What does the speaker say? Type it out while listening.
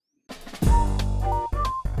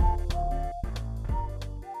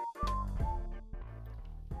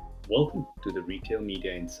Welcome to the Retail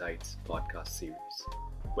Media Insights podcast series,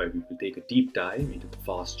 where we will take a deep dive into the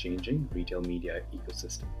fast-changing retail media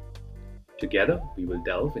ecosystem. Together, we will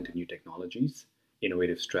delve into new technologies,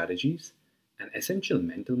 innovative strategies, and essential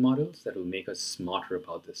mental models that will make us smarter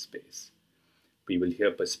about this space. We will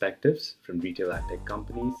hear perspectives from retail ad tech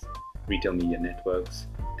companies, retail media networks,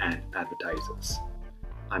 and advertisers.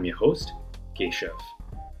 I'm your host, Keshav,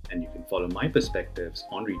 and you can follow my perspectives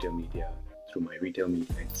on retail media through my Retail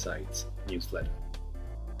Media Insights newsletter.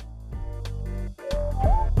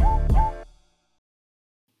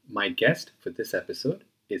 My guest for this episode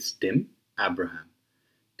is Tim Abraham.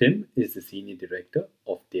 Tim is the Senior Director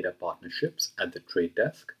of Data Partnerships at The Trade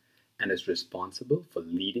Desk and is responsible for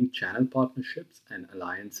leading channel partnerships and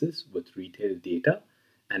alliances with retail data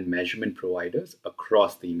and measurement providers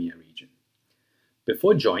across the EMEA region.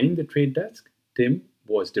 Before joining The Trade Desk, Tim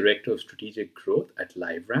was Director of Strategic Growth at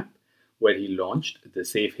LiveRamp, where he launched the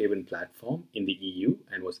Safe Haven platform in the EU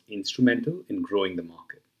and was instrumental in growing the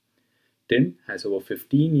market. Tim has over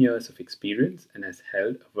 15 years of experience and has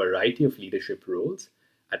held a variety of leadership roles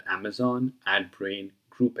at Amazon, AdBrain,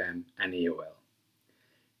 GroupM, and AOL.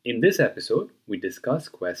 In this episode, we discuss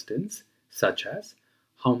questions such as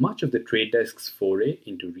how much of the Trade Desk's foray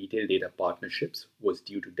into retail data partnerships was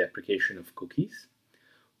due to deprecation of cookies?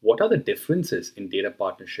 What are the differences in data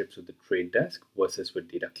partnerships with the Trade Desk versus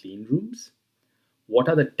with data clean rooms? What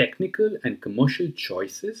are the technical and commercial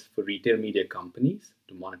choices for retail media companies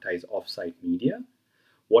to monetize offsite media?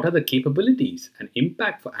 What are the capabilities and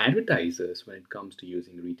impact for advertisers when it comes to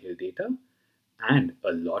using retail data? And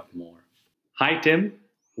a lot more. Hi, Tim.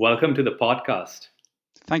 Welcome to the podcast.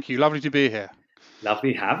 Thank you. Lovely to be here.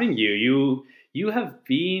 Lovely having you. You have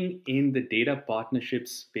been in the data partnership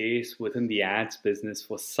space within the ads business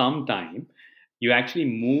for some time. You actually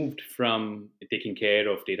moved from taking care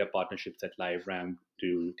of data partnerships at LiveRamp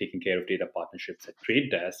to taking care of data partnerships at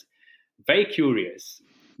Trade Desk. Very curious,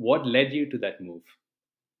 what led you to that move?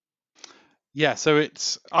 Yeah, so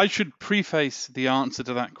I should preface the answer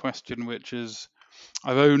to that question, which is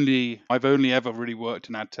I've only ever really worked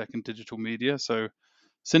in ad tech and digital media. So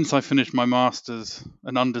since I finished my master's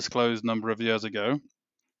an undisclosed number of years ago,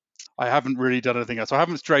 I haven't really done anything else. So I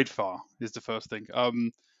haven't strayed far, is the first thing.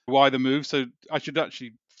 Why the move? So I should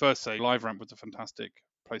actually first say LiveRamp was a fantastic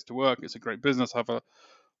place to work. It's a great business. I have a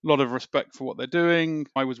lot of respect for what they're doing.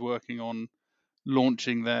 I was working on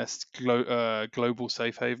launching their global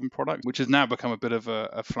Safe Haven product, which has now become a bit of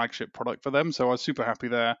a flagship product for them. So I was super happy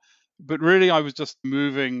there. But really, I was just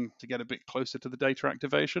moving to get a bit closer to the data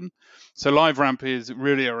activation. So LiveRamp is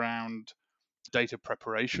really around data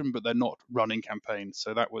preparation, but they're not running campaigns.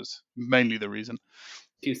 So that was mainly the reason.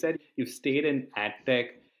 You said you've stayed in ad tech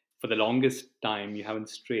for the longest time. You haven't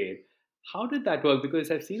strayed. How did that work? Because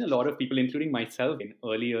I've seen a lot of people, including myself in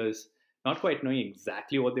early years, not quite knowing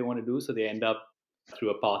exactly what they want to do. So they end up through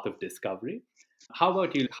a path of discovery. How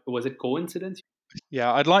about you? Was it coincidence?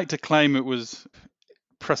 Yeah, I'd like to claim it was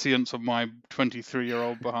prescience on my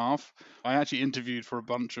 23-year-old behalf. I actually interviewed for a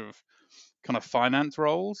bunch of kind of finance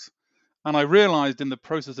roles. And I realized in the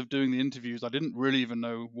process of doing the interviews, I didn't really even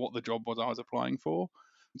know what the job was I was applying for.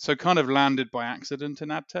 So kind of landed by accident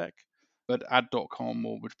in ad tech at ad.com,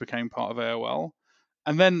 which became part of AOL.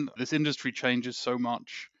 And then this industry changes so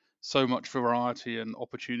much variety and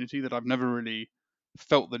opportunity that I've never really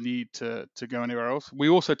felt the need to go anywhere else. We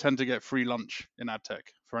also tend to get free lunch in ad tech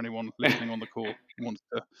for anyone listening on the call who wants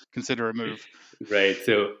to consider a move. Right.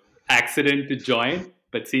 So accident to join,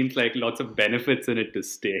 but seems like lots of benefits in it to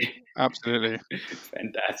stay. Absolutely.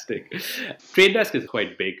 Fantastic. Trade Desk is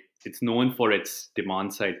quite big. It's known for its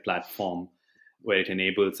demand side platform where it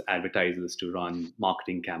enables advertisers to run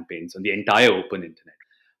marketing campaigns on the entire open internet.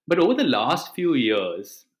 But over the last few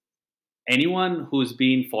years, anyone who's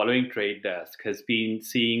been following Trade Desk has been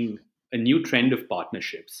seeing a new trend of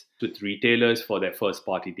partnerships with retailers for their first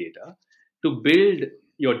party data to build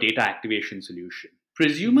your data activation solution.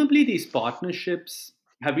 Presumably, these partnerships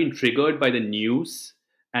have been triggered by the news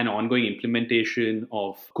and ongoing implementation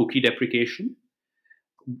of cookie deprecation.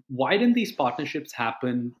 Why didn't these partnerships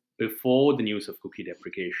happen before the news of cookie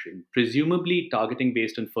deprecation? Presumably, targeting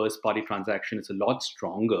based on first party transaction is a lot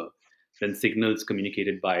stronger than signals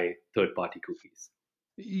communicated by third party cookies.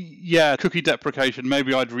 Yeah, cookie deprecation,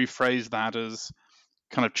 maybe I'd rephrase that as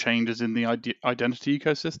kind of changes in the identity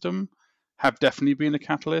ecosystem have definitely been a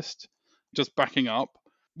catalyst. Just backing up,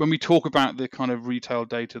 when we talk about the kind of retail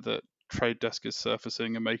data that Trade Desk is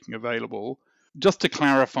surfacing and making available, just to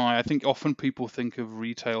clarify, I think often people think of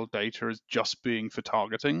retail data as just being for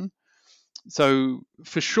targeting. So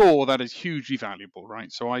for sure, that is hugely valuable,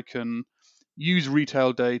 right? So I can use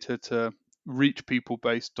retail data to reach people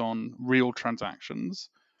based on real transactions.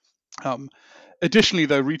 Additionally,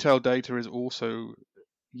 though, retail data is also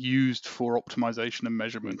used for optimization and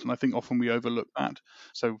measurement, and I think often we overlook that.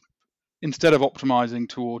 So instead of optimizing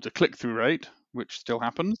towards a click-through rate, which still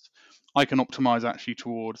happens, I can optimize actually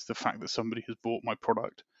towards the fact that somebody has bought my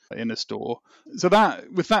product in a store. So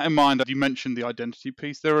that, with that in mind, you mentioned the identity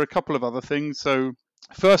piece. There are a couple of other things. So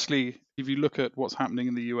firstly, if you look at what's happening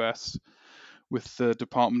in the US with the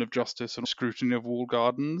Department of Justice and scrutiny of walled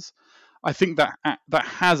gardens, I think that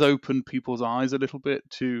has opened people's eyes a little bit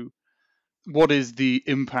to what is the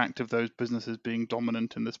impact of those businesses being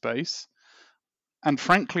dominant in the space. And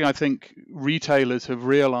frankly, I think retailers have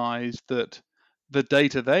realized that the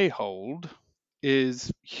data they hold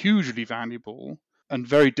is hugely valuable and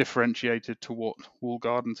very differentiated to what walled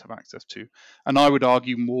gardens have access to. And I would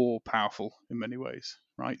argue more powerful in many ways,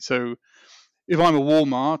 right? So if I'm a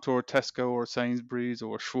Walmart or a Tesco or a Sainsbury's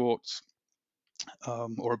or a Schwartz,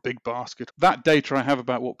 or a big basket, that data I have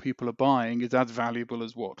about what people are buying is as valuable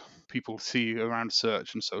as what people see around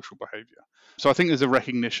search and social behavior. So I think there's a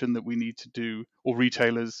recognition that we need to do, or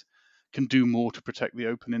retailers can do more to protect the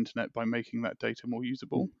open internet by making that data more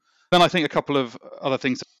usable. Then I think a couple of other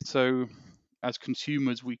things. So as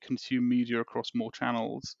consumers, we consume media across more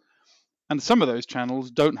channels. And some of those channels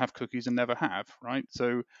don't have cookies and never have, right?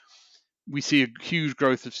 So we see a huge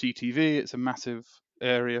growth of CTV. It's a massive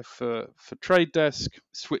area for Trade Desk,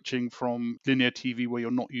 switching from linear TV where you're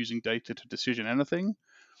not using data to decision anything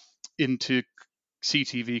into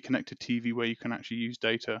CTV, connected TV, where you can actually use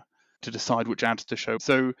data to decide which ads to show.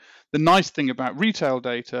 So the nice thing about retail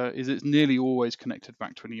data is it's nearly always connected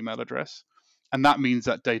back to an email address. And that means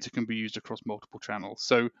that data can be used across multiple channels.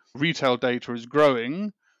 So retail data is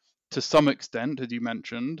growing to some extent, as you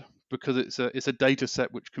mentioned, because it's a data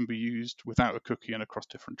set which can be used without a cookie and across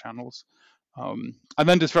different channels. And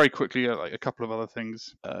then just very quickly, like a couple of other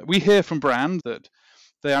things. We hear from brands that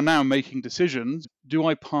they are now making decisions. Do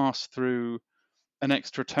I pass through an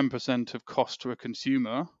extra 10% of cost to a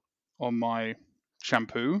consumer on my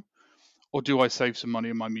shampoo, or do I save some money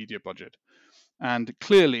in my media budget? And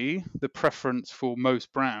clearly, the preference for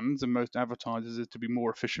most brands and most advertisers is to be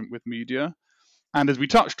more efficient with media. And as we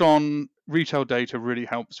touched on, retail data really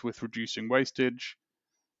helps with reducing wastage.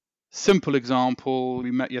 Simple example,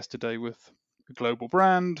 we met yesterday with a global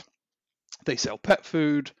brand. They sell pet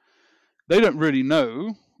food. They don't really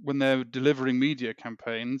know when they're delivering media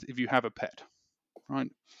campaigns if you have a pet, right?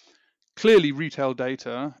 Clearly, retail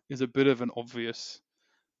data is a bit of an obvious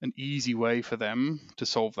and easy way for them to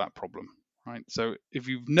solve that problem, right? So if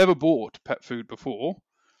you've never bought pet food before,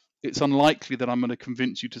 it's unlikely that I'm going to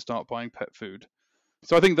convince you to start buying pet food.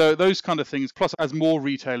 So I think those kind of things, plus as more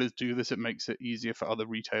retailers do this, it makes it easier for other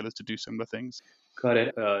retailers to do similar things. Got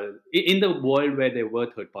it. In the world where there were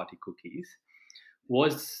third-party cookies,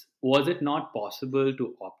 was it not possible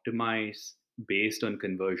to optimize based on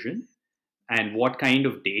conversion? And what kind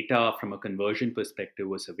of data from a conversion perspective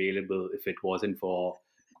was available if it wasn't for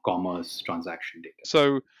commerce transaction data?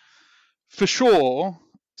 So for sure,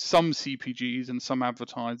 some CPGs and some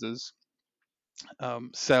advertisers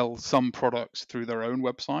sell some products through their own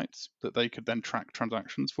websites that they could then track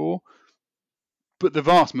transactions for. But the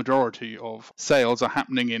vast majority of sales are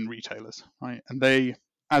happening in retailers, right? And they,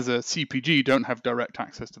 as a CPG, don't have direct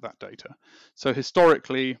access to that data. So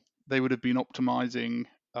historically, they would have been optimizing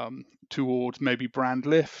towards maybe brand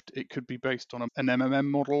lift. It could be based on an MMM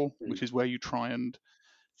model, which is where you try and,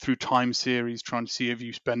 through time series, try and see if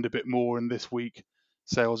you spend a bit more in this week,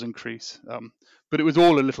 sales increase. But it was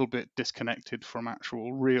all a little bit disconnected from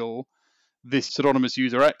actual real, this pseudonymous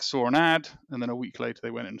user X saw an ad, and then a week later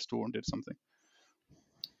they went in store and did something.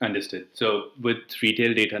 Understood. So with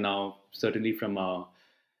retail data now, certainly from a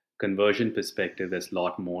conversion perspective, there's a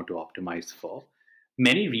lot more to optimize for.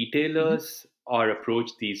 Many retailers are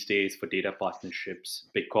approached these days for data partnerships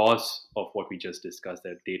because of what we just discussed,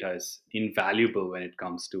 that data is invaluable when it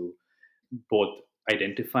comes to both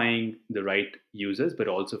identifying the right users, but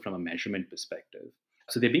also from a measurement perspective.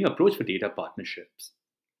 So they're being approached for data partnerships,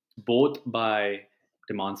 both by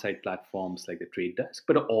demand side platforms like the Trade Desk,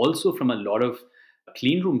 but also from a lot of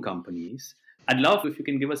clean room companies. I'd love if you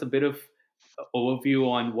can give us a bit of overview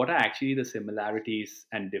on what are actually the similarities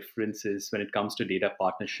and differences when it comes to data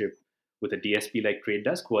partnership with a DSP like Trade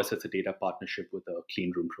Desk versus a data partnership with a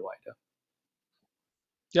clean room provider.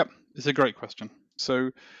 Yep, it's a great question.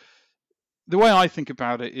 So the way I think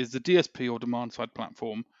about it is the DSP or demand side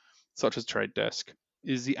platform, such as Trade Desk,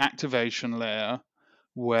 is the activation layer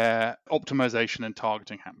where optimization and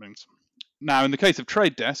targeting happens. Now, in the case of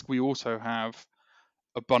Trade Desk, we also have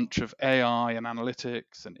a bunch of AI and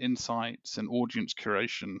analytics and insights and audience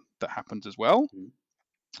curation that happens as well.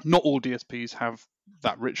 Not all DSPs have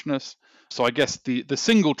that richness. So I guess the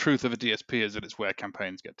single truth of a DSP is that it's where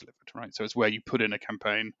campaigns get delivered, right? So it's where you put in a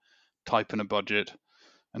campaign, type in a budget,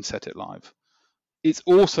 and set it live. It's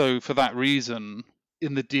also for that reason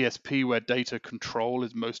in the DSP where data control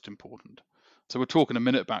is most important. So we're talking a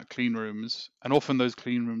minute about clean rooms, and often those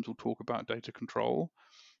clean rooms will talk about data control,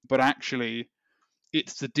 but actually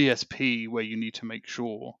it's the DSP where you need to make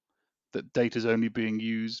sure that data is only being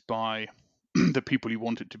used by the people you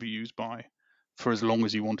want it to be used by for as long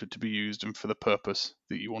as you want it to be used and for the purpose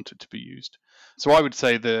that you want it to be used. So I would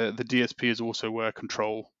say the DSP is also where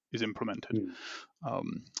control is implemented.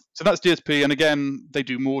 So that's DSP, and again, they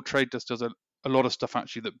do more. Trade Desk does a lot of stuff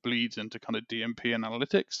actually that bleeds into kind of DMP and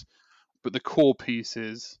analytics, but the core piece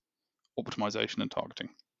is optimization and targeting.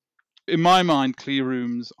 In my mind, clean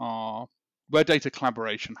rooms are where data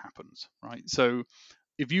collaboration happens, right? So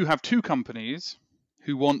if you have two companies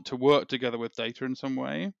who want to work together with data in some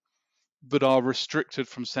way, but are restricted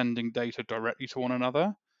from sending data directly to one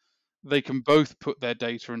another, they can both put their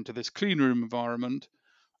data into this clean room environment,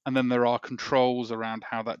 and then there are controls around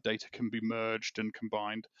how that data can be merged and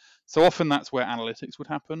combined. So often that's where analytics would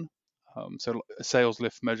happen. So a sales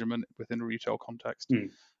lift measurement within a retail context.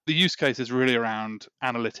 The use case is really around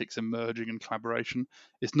analytics and merging and collaboration.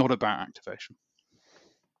 It's not about activation.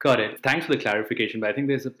 Got it. Thanks for the clarification. But I think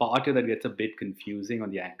there's a part here that gets a bit confusing on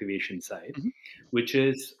the activation side, which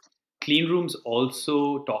is clean rooms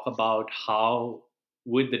also talk about how,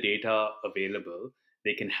 with the data available,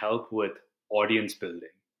 they can help with audience building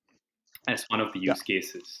as one of the use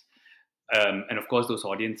cases. And of course, those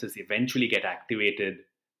audiences eventually get activated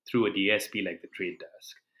through a DSP like the Trade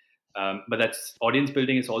Desk. But that's audience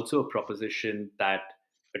building is also a proposition that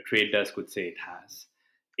a Trade Desk would say it has.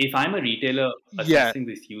 If I'm a retailer assessing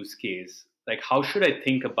this use case, like how should I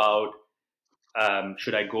think about?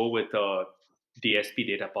 Should I go with a DSP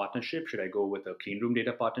data partnership? Should I go with a clean room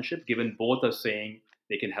data partnership? Given both are saying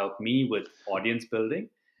they can help me with audience building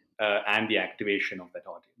and the activation of that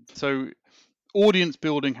audience. So audience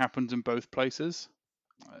building happens in both places.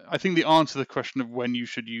 I think the answer to the question of when you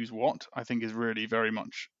should use what, I think is really very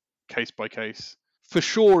much case by case. For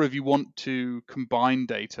sure, if you want to combine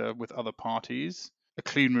data with other parties, a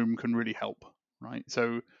clean room can really help, right?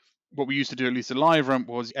 So what we used to do, at least at LiveRamp,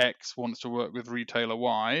 was X wants to work with retailer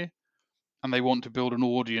Y, and they want to build an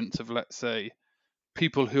audience of, let's say,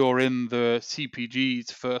 people who are in the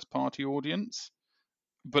CPG's first party audience,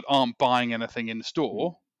 but aren't buying anything in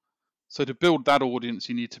store. So to build that audience,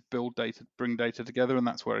 you need to build data, bring data together, and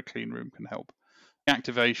that's where a clean room can help.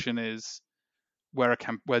 Activation is where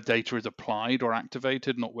data is applied or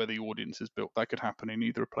activated, not where the audience is built. That could happen in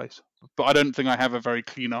either place. But I don't think I have a very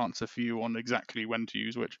clean answer for you on exactly when to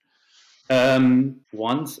use which.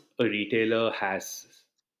 Once a retailer has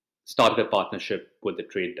started a partnership with the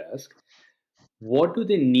Trade Desk, what do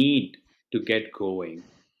they need to get going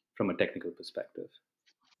from a technical perspective?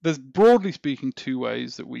 There's, broadly speaking, two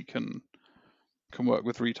ways that we can work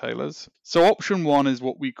with retailers. So option one is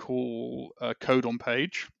what we call code on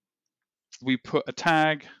page. We put a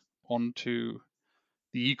tag onto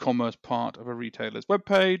the e-commerce part of a retailer's web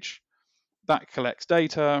page that collects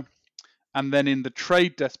data, and then in the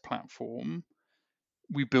Trade Desk platform,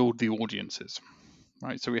 we build the audiences,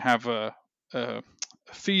 right? So we have a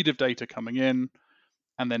feed of data coming in,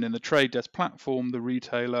 and then in the Trade Desk platform, the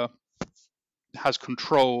retailer has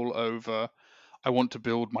control over, I want to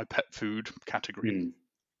build my pet food category.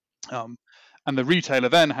 And the retailer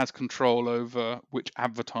then has control over which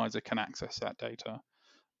advertiser can access that data.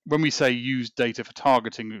 When we say use data for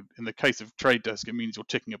targeting, in the case of Trade Desk, it means you're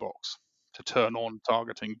ticking a box to turn on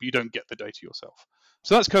targeting, but you don't get the data yourself.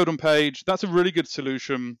 So that's code on page. That's a really good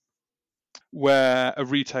solution where a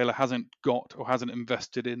retailer hasn't got or hasn't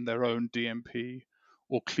invested in their own DMP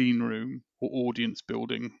or clean room or audience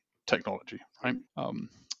building technology, right?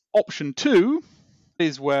 Option two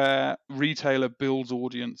is where retailer builds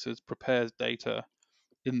audiences, prepares data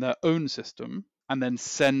in their own system, and then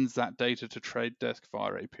sends that data to Trade Desk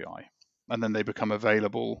via API. And then they become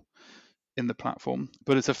available in the platform.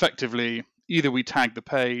 But it's effectively either we tag the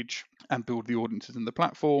page and build the audiences in the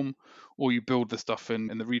platform, or you build the stuff in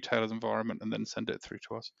the retailer's environment and then send it through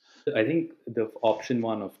to us. I think the option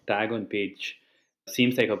one of tag on page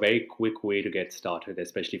seems like a very quick way to get started,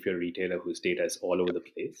 especially if you're a retailer whose data is all over the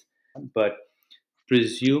place. But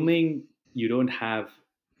presuming you don't have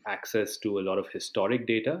access to a lot of historic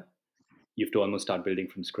data, you have to almost start building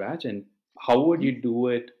from scratch. And how would you do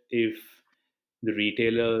it if the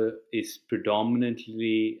retailer is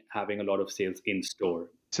predominantly having a lot of sales in store?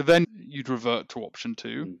 So then you'd revert to option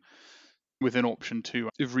 2. Mm. Within option 2,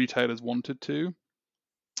 if retailers wanted to,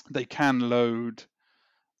 they can load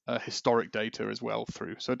historic data as well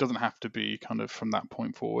through. So it doesn't have to be kind of from that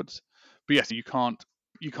point forwards. But yes, you can't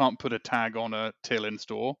put a tag on a till in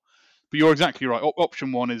store. But you're exactly right.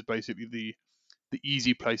 Option 1 is basically the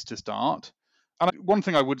easy place to start. And one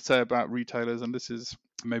thing I would say about retailers, and this is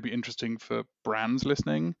maybe interesting for brands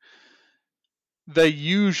listening, they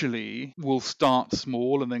usually will start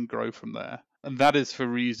small and then grow from there. And that is for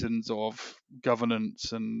reasons of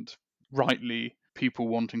governance and rightly people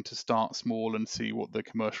wanting to start small and see what the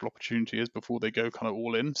commercial opportunity is before they go kind of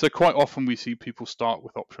all in. So quite often we see people start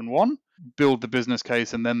with option 1, build the business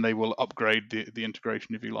case, and then they will upgrade the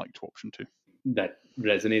integration, if you like, to option 2. That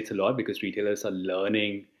resonates a lot because retailers are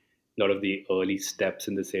learning a lot of the early steps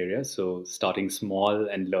in this area. So starting small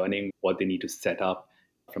and learning what they need to set up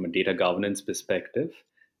from a data governance perspective,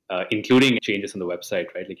 including changes on the website,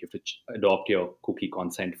 right? Like you have to adopt your cookie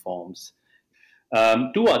consent forms.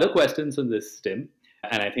 Two other questions on this, Tim,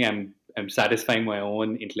 and I think I'm satisfying my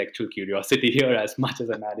own intellectual curiosity here as much as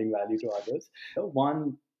I'm adding value to others.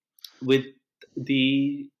 One, with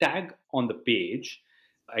the tag on the page,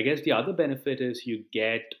 I guess the other benefit is you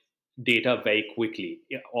get data very quickly,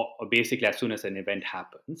 or basically as soon as an event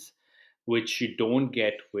happens, which you don't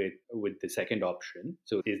get with the second option.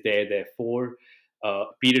 So, is there therefore a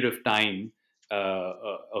period of time,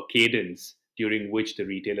 a cadence during which the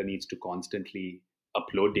retailer needs to constantly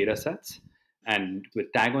upload data sets? And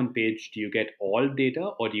with tag on page, do you get all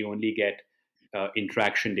data, or do you only get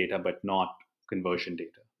interaction data but not conversion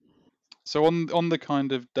data? So on the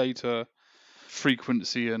kind of data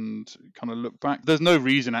frequency and kind of look back, there's no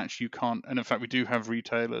reason actually you can't. And in fact, we do have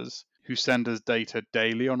retailers who send us data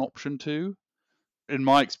daily on option 2. In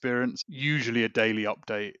my experience, usually a daily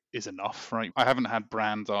update is enough, right? I haven't had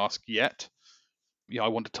brands ask yet. Yeah, I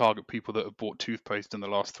want to target people that have bought toothpaste in the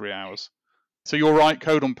last 3 hours. So you're right,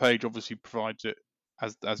 code on page obviously provides it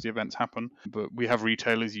as the events happen, but we have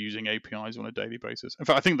retailers using APIs on a daily basis. In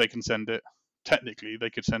fact, I think they can send it, technically, they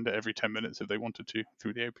could send it every 10 minutes if they wanted to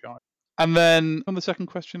through the API. And then on the second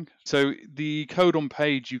question, so the code on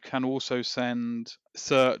page, you can also send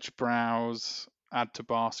search, browse, add to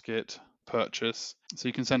basket, purchase. So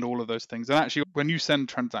you can send all of those things. And actually, when you send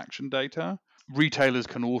transaction data, retailers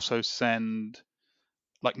can also send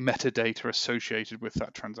like metadata associated with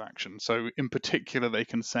that transaction. So in particular, they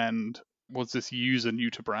can send, was this user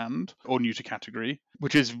new to brand or new to category,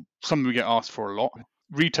 which is something we get asked for a lot.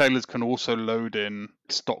 Retailers can also load in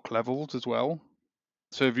stock levels as well.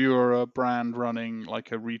 So if you're a brand running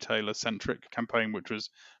like a retailer centric campaign, which was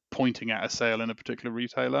pointing at a sale in a particular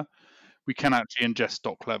retailer, we can actually ingest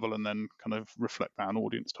stock level and then kind of reflect that on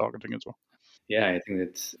audience targeting as well. Yeah, I think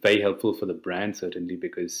that's very helpful for the brand, certainly,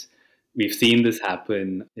 because we've seen this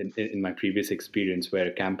happen in my previous experience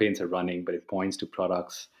where campaigns are running, but it points to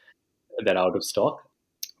products that are out of stock,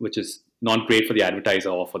 which is not great for the advertiser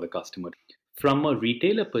or for the customer. From a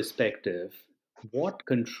retailer perspective, what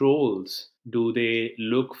controls do they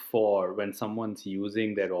look for when someone's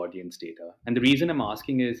using their audience data? And the reason I'm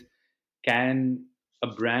asking is, can a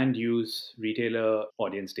brand use retailer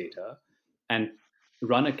audience data and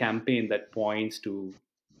run a campaign that points to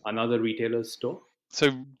another retailer's store? So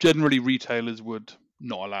generally, retailers would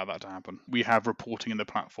not allow that to happen. We have reporting in the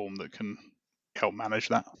platform that can help manage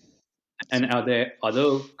that. And are there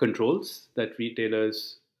other controls that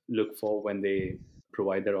retailers look for when they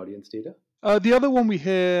provide their audience data? The other one we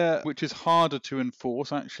hear, which is harder to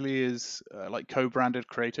enforce actually, is like co-branded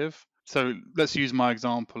creative. So let's use my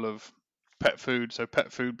example of pet food. So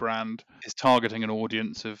pet food brand is targeting an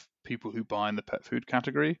audience of people who buy in the pet food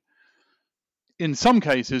category. In some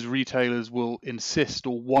cases, retailers will insist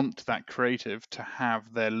or want that creative to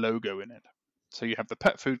have their logo in it. So you have the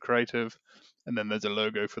pet food creative, and then there's a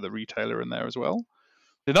logo for the retailer in there as well.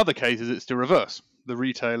 In other cases, it's the reverse. The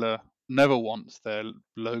retailer never wants their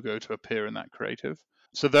logo to appear in that creative.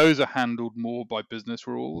 So those are handled more by business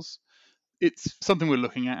rules. It's something we're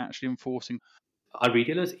looking at actually enforcing. Are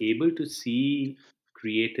retailers able to see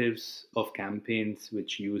creatives of campaigns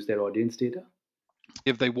which use their audience data?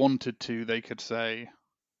 If they wanted to, they could say,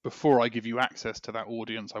 before I give you access to that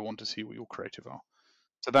audience, I want to see what your creative are.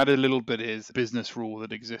 So that a little bit is a business rule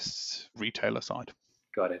that exists retailer side.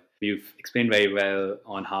 Got it. You've explained very well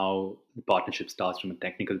on how the partnership starts from a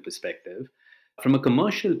technical perspective. From a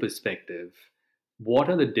commercial perspective, what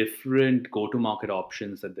are the different go to market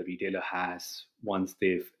options that the retailer has once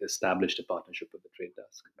they've established a partnership with the trade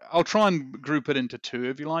desk? I'll try and group it into two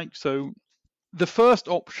if you like. So the first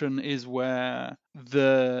option is where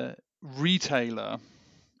the retailer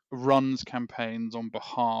runs campaigns on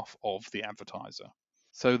behalf of the advertiser.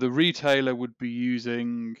 So the retailer would be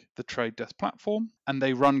using the Trade Desk platform, and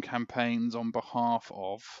they run campaigns on behalf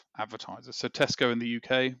of advertisers. So Tesco in the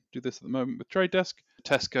UK do this at the moment with Trade Desk.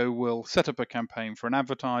 Tesco will set up a campaign for an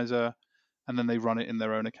advertiser, and then they run it in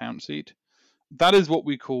their own account seat. That is what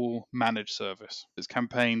we call managed service. It's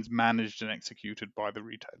campaigns managed and executed by the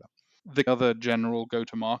retailer. The other general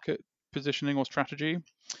go-to-market positioning or strategy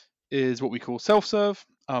is what we call self-serve,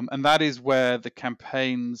 and that is where the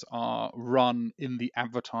campaigns are run in the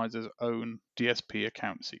advertiser's own DSP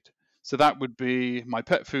account seat. So that would be my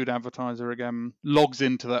pet food advertiser again, logs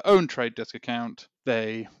into their own Trade Desk account.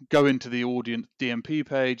 They go into the audience DMP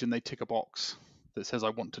page and they tick a box that says, I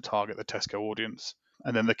want to target the Tesco audience.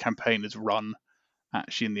 And then the campaign is run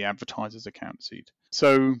actually in the advertiser's account seat.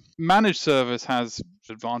 So managed service has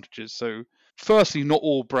advantages. So firstly, not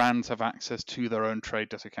all brands have access to their own Trade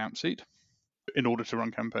Desk account seat in order to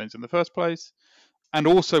run campaigns in the first place. And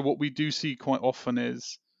also what we do see quite often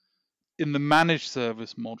is in the managed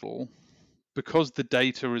service model, because the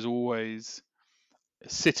data is always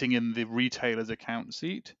sitting in the retailer's account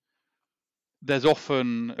seat, there's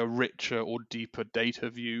often a richer or deeper data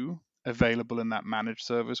view available in that managed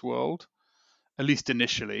service world, at least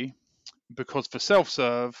initially, because for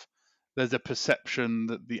self-serve, there's a perception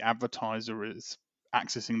that the advertiser is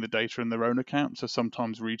accessing the data in their own account. So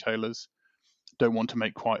sometimes retailers don't want to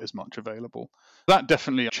make quite as much available. That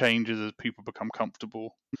definitely changes as people become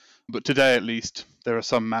comfortable. But today, at least, there are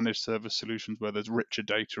some managed service solutions where there's richer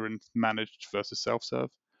data in managed versus self-serve.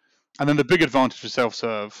 And then the big advantage for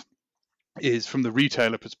self-serve is from the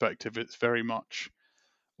retailer perspective, it's very much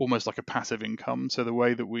almost like a passive income. So the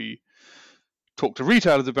way that we talk to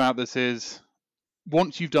retailers about this is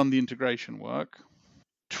once you've done the integration work,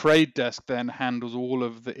 Trade Desk then handles all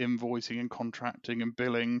of the invoicing and contracting and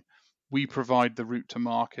billing. We provide the route to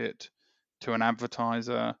market to an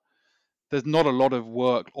advertiser. There's not a lot of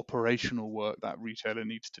work, operational work that retailer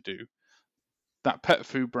needs to do. That pet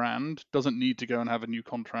food brand doesn't need to go and have a new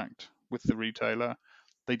contract with the retailer.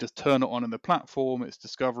 They just turn it on in the platform, it's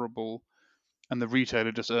discoverable, and the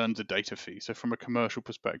retailer just earns a data fee. So from a commercial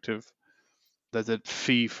perspective, there's a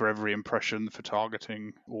fee for every impression for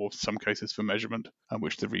targeting, or some cases for measurement,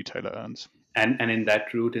 which the retailer earns. And in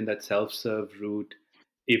that route, in that self-serve route,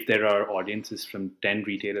 if there are audiences from 10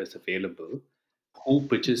 retailers available, who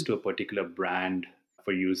pitches to a particular brand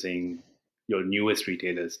for using your newest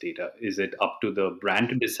retailer's data? Is it up to the brand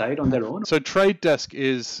to decide on their own? So Trade Desk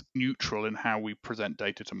is neutral in how we present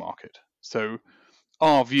data to market. So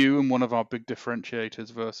our view and one of our big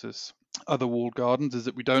differentiators versus other walled gardens is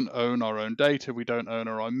that we don't own our own data, we don't own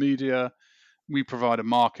our own media. We provide a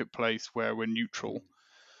marketplace where we're neutral.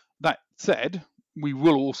 That said, we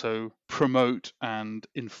will also promote and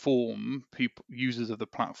inform people, users of the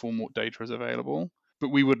platform, what data is available, but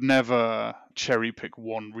we would never cherry pick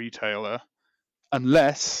one retailer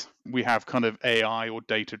unless we have kind of AI or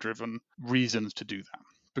data driven reasons to do that,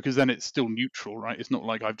 because then it's still neutral, right? It's not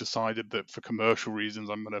like I've decided that for commercial reasons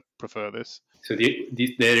I'm going to prefer this. So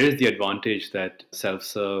there is the advantage that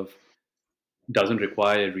self-serve doesn't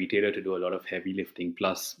require a retailer to do a lot of heavy lifting,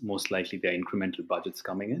 plus most likely there are incremental budgets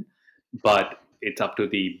coming in, but it's up to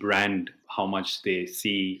the brand how much they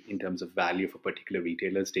see in terms of value for particular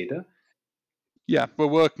retailer's data. Yeah, we're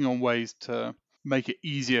working on ways to make it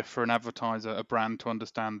easier for an advertiser, a brand, to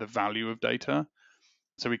understand the value of data.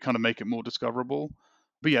 So we kind of make it more discoverable.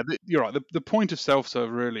 But yeah, you're right. The point of self-serve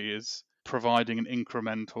really is providing an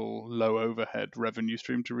incremental, low overhead revenue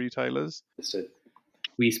stream to retailers. Understood.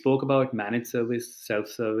 We spoke about managed service,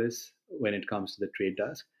 self-service when it comes to the Trade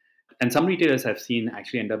Desk. And some retailers I've seen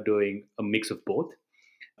actually end up doing a mix of both.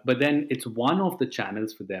 But then it's one of the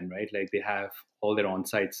channels for them, right? Like they have all their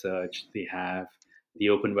on-site search, they have the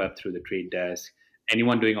open web through the Trade Desk.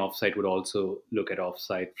 Anyone doing offsite would also look at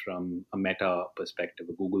offsite from a Meta perspective,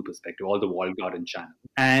 a Google perspective, all the walled garden channels.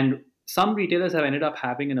 And some retailers have ended up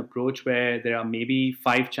having an approach where there are maybe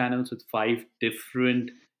 5 channels with 5 different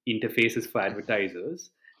interfaces for advertisers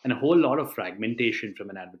and a whole lot of fragmentation from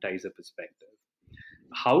an advertiser perspective.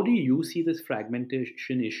 How do you see this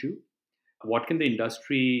fragmentation issue? What can the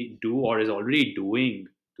industry do or is already doing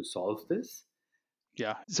to solve this?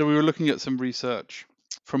 Yeah. So we were looking at some research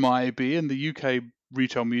from IAB, and the UK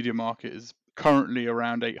retail media market is currently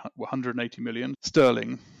around 180 million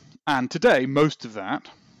sterling. And today, most of that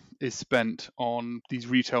is spent on these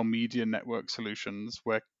retail media network solutions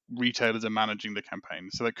where retailers are managing the campaign.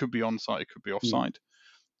 So that could be on site, it could be off site.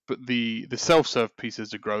 But the self-serve piece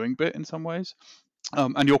is a growing bit in some ways.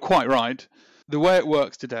 And you're quite right. The way it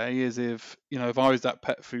works today is if I was that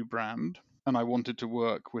pet food brand and I wanted to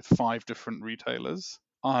work with 5 different retailers,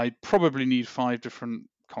 I'd probably need 5 different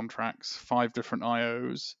contracts, 5 different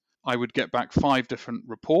IOs, I would get back 5 different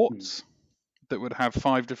reports that would have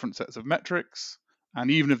 5 different sets of metrics. And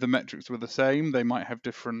even if the metrics were the same, they might have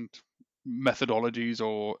different methodologies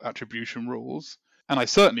or attribution rules. And I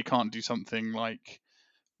certainly can't do something like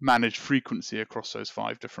manage frequency across those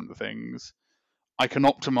 5 different things. I can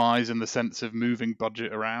optimize in the sense of moving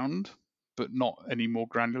budget around, but not any more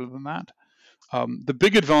granular than that. The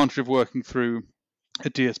big advantage of working through a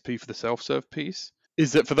DSP for the self-serve piece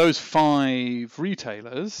is that for those 5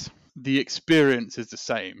 retailers, the experience is the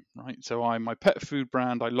same, right? So I'm my pet food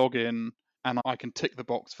brand, I log in and I can tick the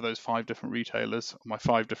box for those 5 different retailers, my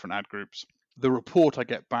 5 different ad groups. The report I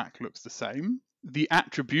get back looks the same. The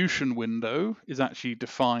attribution window is actually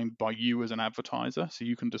defined by you as an advertiser, so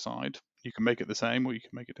you can decide. You can make it the same or you can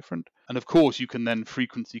make it different. And of course, you can then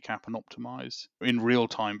frequency cap and optimize in real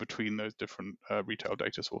time between those different retail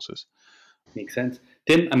data sources. Makes sense.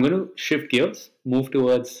 Tim, I'm going to shift gears, move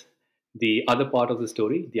towards the other part of the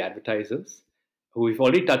story, the advertisers, who we've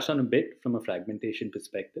already touched on a bit from a fragmentation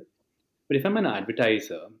perspective. But if I'm an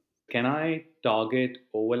advertiser, can I target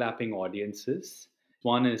overlapping audiences?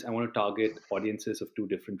 One is I want to target audiences of 2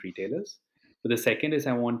 different retailers. But the second is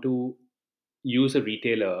I want to use a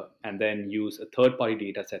retailer and then use a third party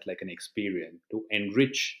data set like an Experian to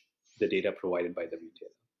enrich the data provided by the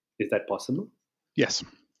retailer. Is that possible? Yes,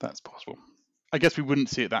 that's possible. I guess we wouldn't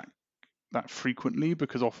see it that frequently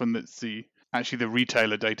because often it's the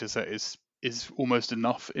retailer data set is almost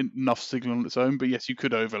enough signal on its own. But yes, you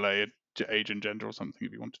could overlay age and gender or something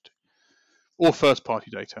if you wanted to, or first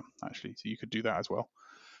party data actually. So you could do that as well.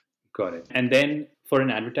 Got it. And then for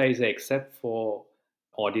an advertiser, except for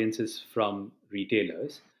audiences from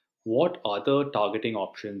retailers, what other targeting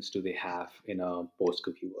options do they have in a post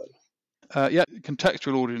cookie world?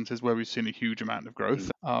 Contextual audiences where we've seen a huge amount of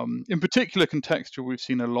growth. In particular, contextual, we've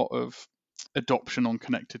seen a lot of adoption on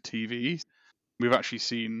connected TV. We've actually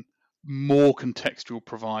seen more contextual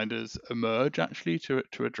providers emerge actually to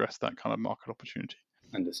address that kind of market opportunity.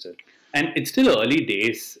 Understood. And it's still early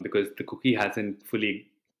days because the cookie hasn't fully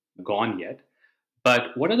gone yet.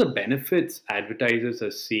 But what are the benefits advertisers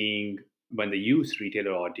are seeing when they use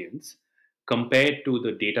retailer audience compared to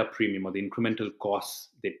the data premium or the incremental costs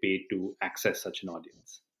they pay to access such an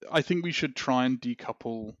audience? I think we should try and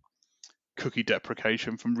decouple cookie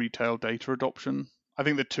deprecation from retail data adoption. I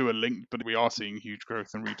think the two are linked, but we are seeing huge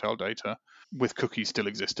growth in retail data with cookies still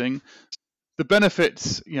existing. The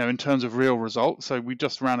benefits, in terms of real results. So we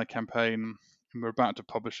just ran a campaign and we're about to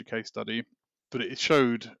publish a case study, but it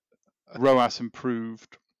showed ROAS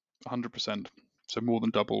improved 100%, so more than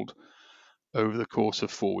doubled over the course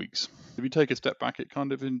of 4 weeks. If you take a step back, it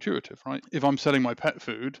kind of intuitive, right? If I'm selling my pet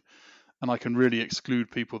food and I can really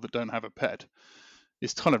exclude people that don't have a pet,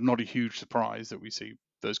 it's kind of not a huge surprise that we see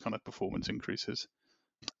those kind of performance increases.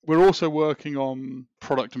 We're also working on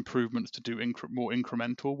product improvements to do more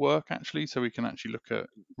incremental work, actually, so we can actually look at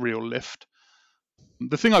real lift.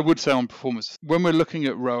 The thing I would say on performance, when we're looking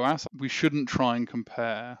at ROAS, we shouldn't try and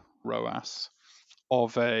compare ROAS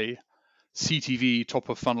of a CTV top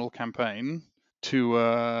of funnel campaign to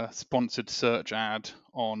a sponsored search ad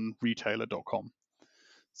on retailer.com.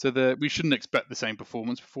 So we shouldn't expect the same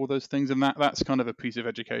performance before those things, and that's kind of a piece of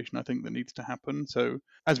education I think that needs to happen. So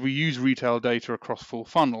as we use retail data across full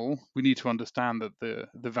funnel, we need to understand that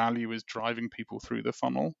the value is driving people through the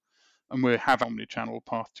funnel, and we have omni-channel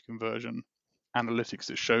path to conversion analytics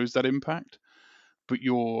that shows that impact. But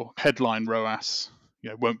your headline ROAS,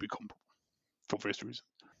 won't be comparable for obvious reasons.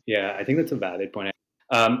 Yeah, I think that's a valid point.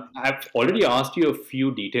 I've already asked you a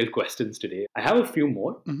few detailed questions today. I have a few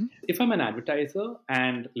more. Mm-hmm. If I'm an advertiser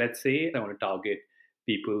and let's say I want to target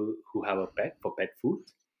people who have a pet for pet food,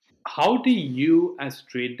 how do you as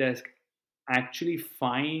Trade Desk actually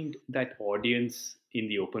find that audience in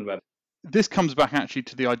the open web? This comes back actually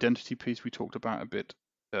to the identity piece we talked about a bit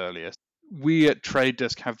earlier. We at Trade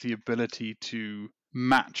Desk have the ability to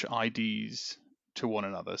match IDs to one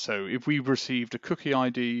another. So if we received a cookie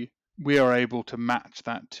ID, we are able to match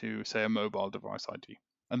that to, say, a mobile device ID.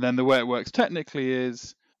 And then the way it works technically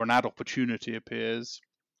is when an ad opportunity appears,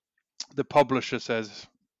 the publisher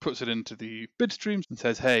puts it into the bid streams and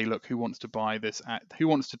says, hey, look, who wants to buy this ad? Who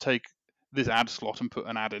wants to take this ad slot and put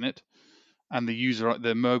an ad in it? And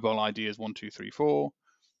the mobile ID is 1234,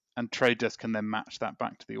 and Trade Desk can then match that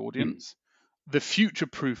back to the audience. The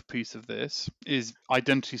future-proof piece of this is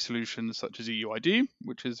identity solutions such as EUID,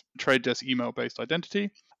 which is Trade Desk email-based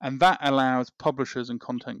identity, and that allows publishers and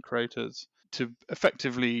content creators to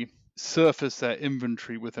effectively surface their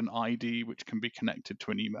inventory with an ID which can be connected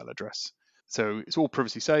to an email address. So it's all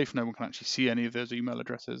privacy safe, no one can actually see any of those email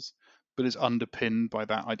addresses, but it's underpinned by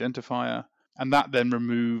that identifier. And that then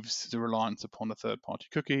removes the reliance upon a third-party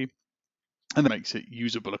cookie and makes it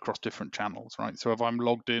usable across different channels, right? So if I'm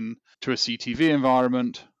logged in to a CTV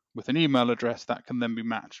environment with an email address, that can then be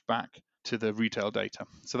matched back to the retail data.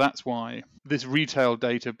 So that's why this retail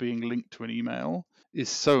data being linked to an email is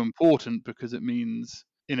so important, because it means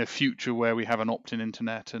in a future where we have an opt-in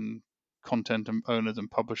internet and content owners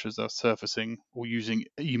and publishers are surfacing or using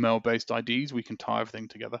email-based IDs, we can tie everything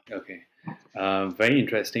together. Okay. Very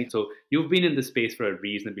interesting. So you've been in the space for a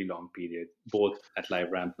reasonably long period, both at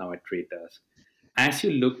LiveRamp, now at Trade Desk. As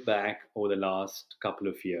you look back over the last couple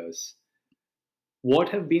of years, what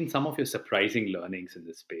have been some of your surprising learnings in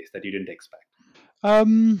this space that you didn't expect?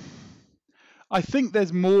 I think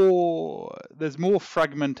there's more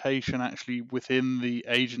fragmentation actually within the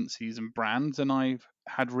agencies and brands than I've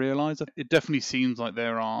had realized. It definitely seems like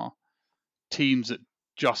there are teams that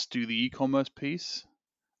just do the e-commerce piece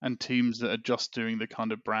and teams that are just doing the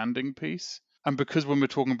kind of branding piece. And because when we're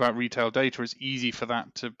talking about retail data, it's easy for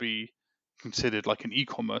that to be considered like an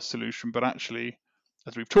e-commerce solution, but actually,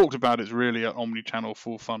 as we've talked about, it's really an omni-channel,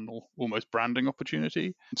 full funnel, almost branding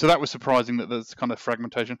opportunity. So that was surprising that there's kind of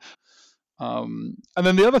fragmentation. And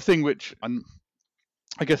then the other thing, which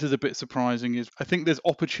I guess is a bit surprising, is I think there's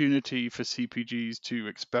opportunity for CPGs to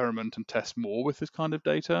experiment and test more with this kind of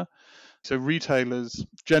data. So retailers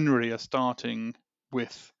generally are starting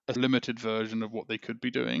with a limited version of what they could be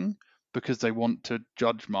doing because they want to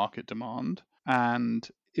judge market demand. And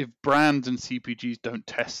if brands and CPGs don't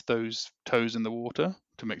test those toes in the water,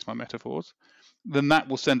 to mix my metaphors, then that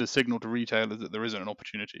will send a signal to retailers that there isn't an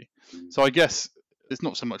opportunity. So I guess it's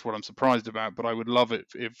not so much what I'm surprised about, but I would love it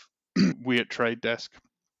if we at Trade Desk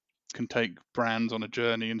can take brands on a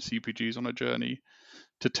journey and CPGs on a journey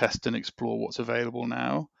to test and explore what's available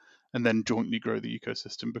now, and then jointly grow the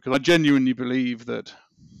ecosystem. Because I genuinely believe that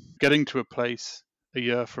getting to a place a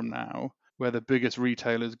year from now where the biggest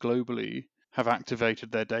retailers globally have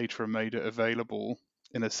activated their data and made it available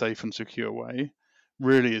in a safe and secure way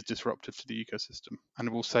really is disruptive to the ecosystem, and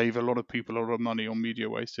it will save a lot of people a lot of money on media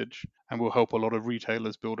wastage and will help a lot of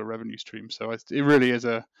retailers build a revenue stream. So it really is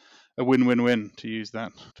a win-win-win, to use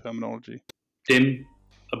that terminology. Tim,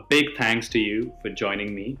 a big thanks to you for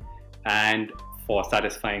joining me and for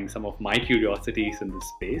satisfying some of my curiosities in this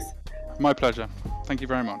space. My pleasure. Thank you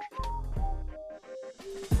very much.